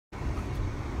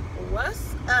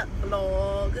What's up,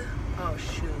 vlog? Oh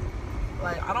shoot,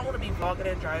 like I don't want to be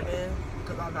vlogging and driving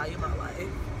because I value my life.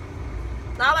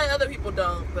 Not like other people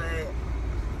don't, but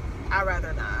I'd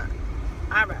rather not.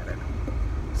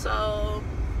 So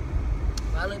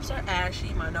my lips are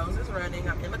ashy, my nose is running,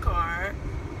 I'm in the car,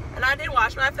 and I didn't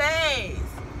wash my face.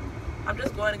 I'm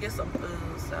just going to get some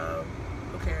food, so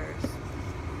who cares?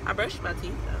 I brushed my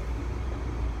teeth though.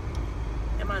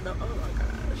 And my nose, oh my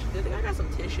gosh, I think I got some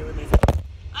tissue in there.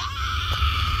 Ah!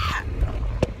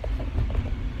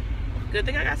 Good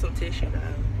thing I got some tissue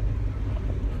though,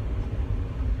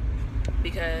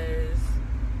 because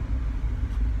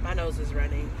my nose is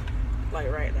running like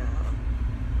right now.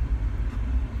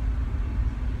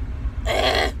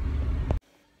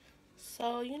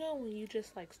 So you know when you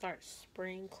just like start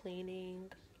spring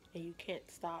cleaning and you can't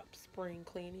stop spring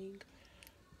cleaning?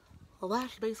 Well,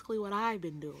 that's basically what I've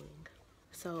been doing.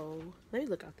 So let me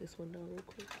look out this window real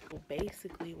quick. Well,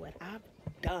 basically what I've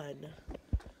done,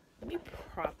 let me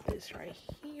prop this right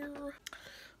here.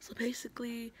 So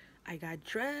basically I got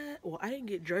dressed. Well, I didn't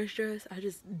get dressed. I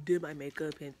just did my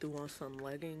makeup and threw on some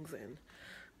leggings and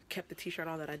kept the t-shirt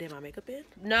on that I did my makeup in.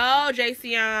 No,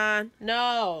 Jason.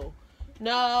 No.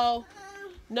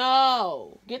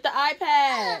 Get the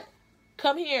iPad.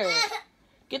 Come here.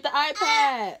 Get the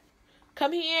iPad.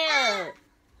 Come here.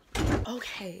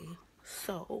 Okay,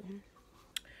 so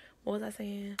what was I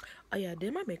saying? Oh yeah, I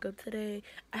did my makeup today.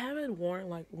 I haven't worn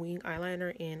like wing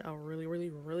eyeliner in a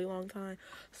really long time,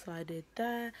 so I did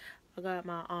that. I got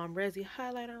my Resi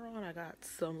highlighter on. I got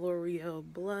some L'Oreal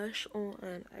blush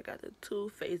on. I got the Too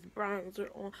Faced bronzer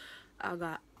on. I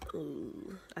got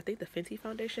I think the Fenty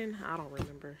foundation. I don't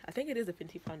remember. I think it is a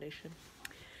Fenty foundation.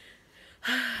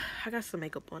 I got some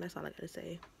makeup on. That's all I gotta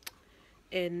say.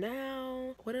 And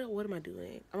now, what am I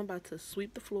doing? I'm about to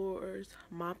sweep the floors,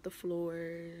 mop the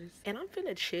floors, and I'm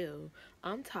finna chill.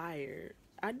 I'm tired.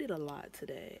 I did a lot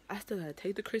today. I still had to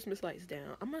take the Christmas lights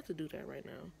down. I'm about to do that right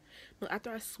now. No, after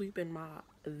I sweep and mop,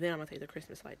 then I'm gonna take the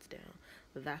Christmas lights down.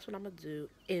 That's what I'm gonna do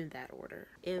in that order.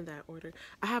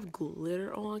 I have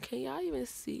glitter on. Can y'all even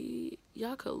see?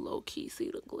 Y'all could low-key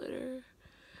see the glitter.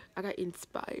 I got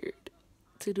inspired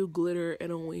to do glitter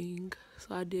and a wing,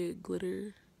 so I did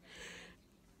glitter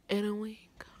and a wing.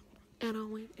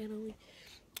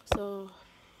 So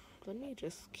let me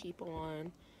just keep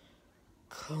on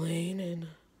cleaning.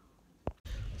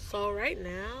 So right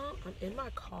now I'm in my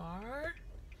car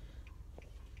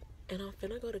and I'm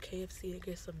finna go to KFC to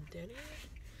get some dinner,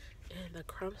 and the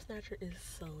crumb snatcher is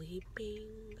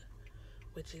sleeping,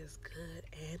 which is good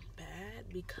and bad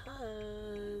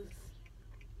because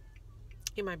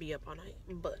it might be up all night,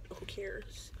 but who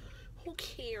cares?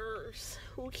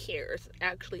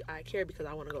 Actually, I care because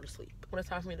I want to go to sleep when it's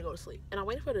time for me to go to sleep. And I'm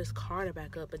waiting for this car to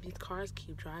back up, but these cars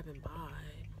keep driving by.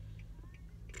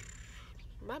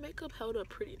 My makeup held up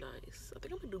pretty nice. I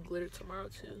think I'm gonna do glitter tomorrow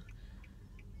too.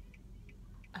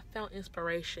 I found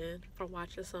inspiration from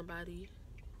watching somebody,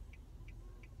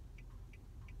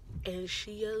 and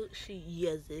she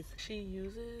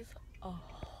uses a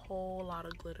whole lot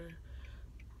of glitter.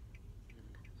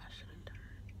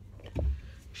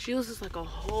 She uses like a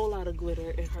whole lot of glitter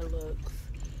in her looks.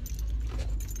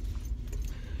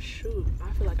 Shoot,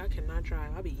 I feel like I cannot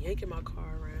drive. I be yanking my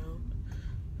car around.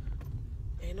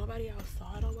 Ain't nobody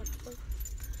outside or whatever.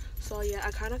 So yeah,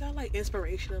 I kind of got like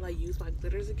inspiration to like use my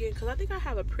glitters again, because I think I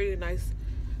have a pretty nice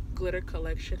glitter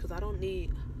collection, because I don't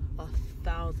need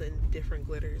 1,000 different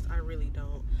glitters. I really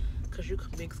don't, because you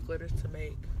can mix glitters to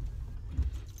make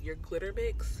your glitter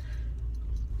mix.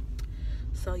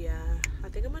 So yeah, I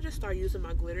think I'm gonna just start using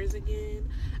my glitters again.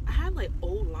 I have like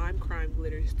old lime crime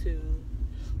glitters too.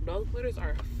 Those glitters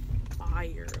are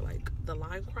fire. Like the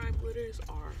lime crime glitters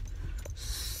are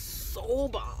so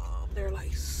bomb. They're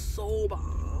like so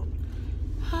bomb.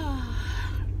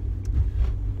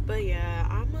 But yeah,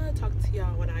 I'm gonna talk to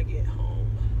y'all when I get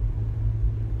home.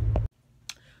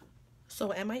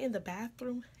 So am I in the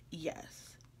bathroom?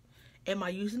 Yes. Am I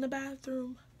using the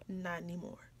bathroom? Not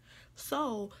anymore.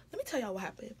 So let me tell y'all what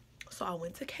happened. So I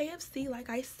went to KFC like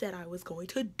I said I was going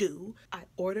to do. I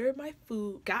ordered my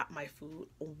food, got my food,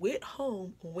 went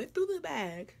home, went through the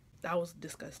bag. That was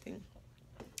disgusting.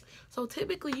 So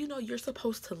typically, you know, you're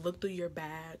supposed to look through your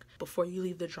bag before you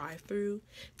leave the drive-thru.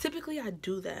 Typically I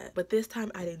do that, but this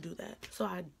time I didn't do that. So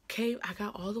I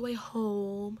got all the way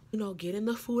home, you know, getting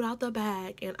the food out the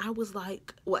bag, and I was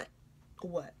like, what?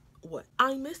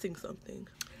 I'm missing something.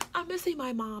 I'm missing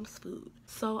my mom's food.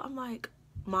 So I'm like,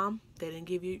 Mom, they didn't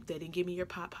give me your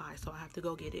pot pie, so I have to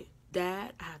go get it.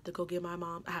 Dad, I have to go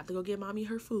get mommy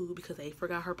her food because they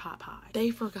forgot her pot pie. They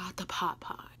forgot the pot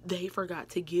pie. They forgot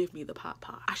to give me the pot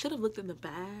pie. I should have looked in the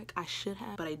bag. I should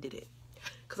have, but I didn't.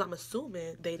 Because I'm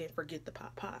assuming they didn't forget the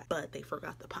pot pie, but they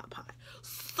forgot the pot pie.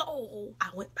 So I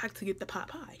went back to get the pot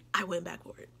pie. I went back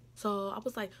for it. So I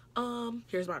was like,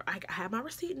 here's I had my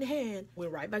receipt in hand,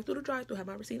 went right back through the drive-thru, had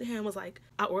my receipt in hand, was like,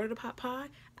 I ordered a pot pie,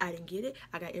 I didn't get it,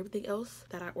 I got everything else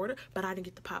that I ordered, but I didn't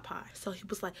get the pot pie. So he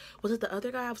was like, was it the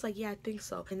other guy? I was like, yeah, I think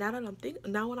so. And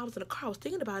now when I was in the car, I was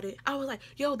thinking about it, I was like,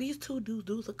 yo, these two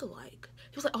dudes look alike.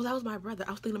 He was like, oh, that was my brother.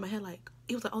 I was thinking in my head, like,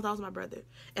 he was like, oh, that was my brother.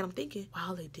 And I'm thinking,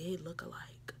 wow, they did look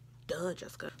alike. Duh,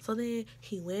 Jessica. So then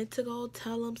he went to go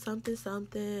tell him something.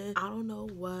 I don't know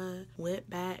what. Went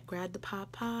back, grabbed the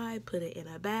pot pie, put it in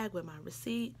a bag with my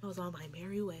receipt. I was on my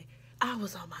merry way.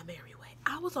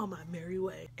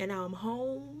 And now I'm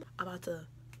home. I'm about to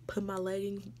put my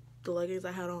leggings, the leggings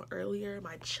I had on earlier,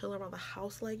 my chill around the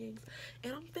house leggings,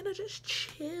 and I'm finna just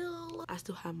chill. I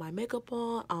still have my makeup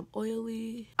on. I'm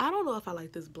oily. I don't know if I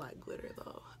like this black glitter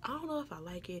though. I don't know if I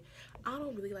like it. I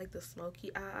don't really like the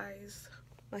smoky eyes.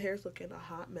 My hair's looking a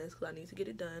hot mess because I need to get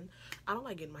it done. I don't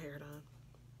like getting my hair done.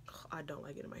 I don't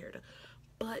like getting my hair done.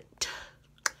 But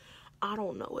I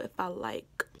don't know if I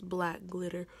like black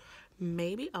glitter.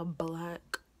 Maybe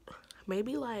like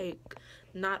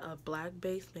not a black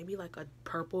base. Maybe like a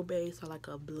purple base or like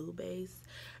a blue base.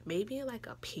 Maybe like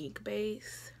a pink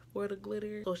base for the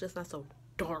glitter. So it's just not so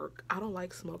dark. I don't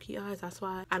like smoky eyes. That's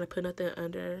why I didn't put nothing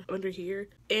under here.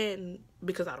 And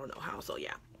because I don't know how. So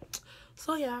yeah.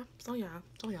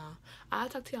 I'll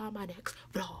talk to y'all in my next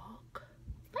vlog.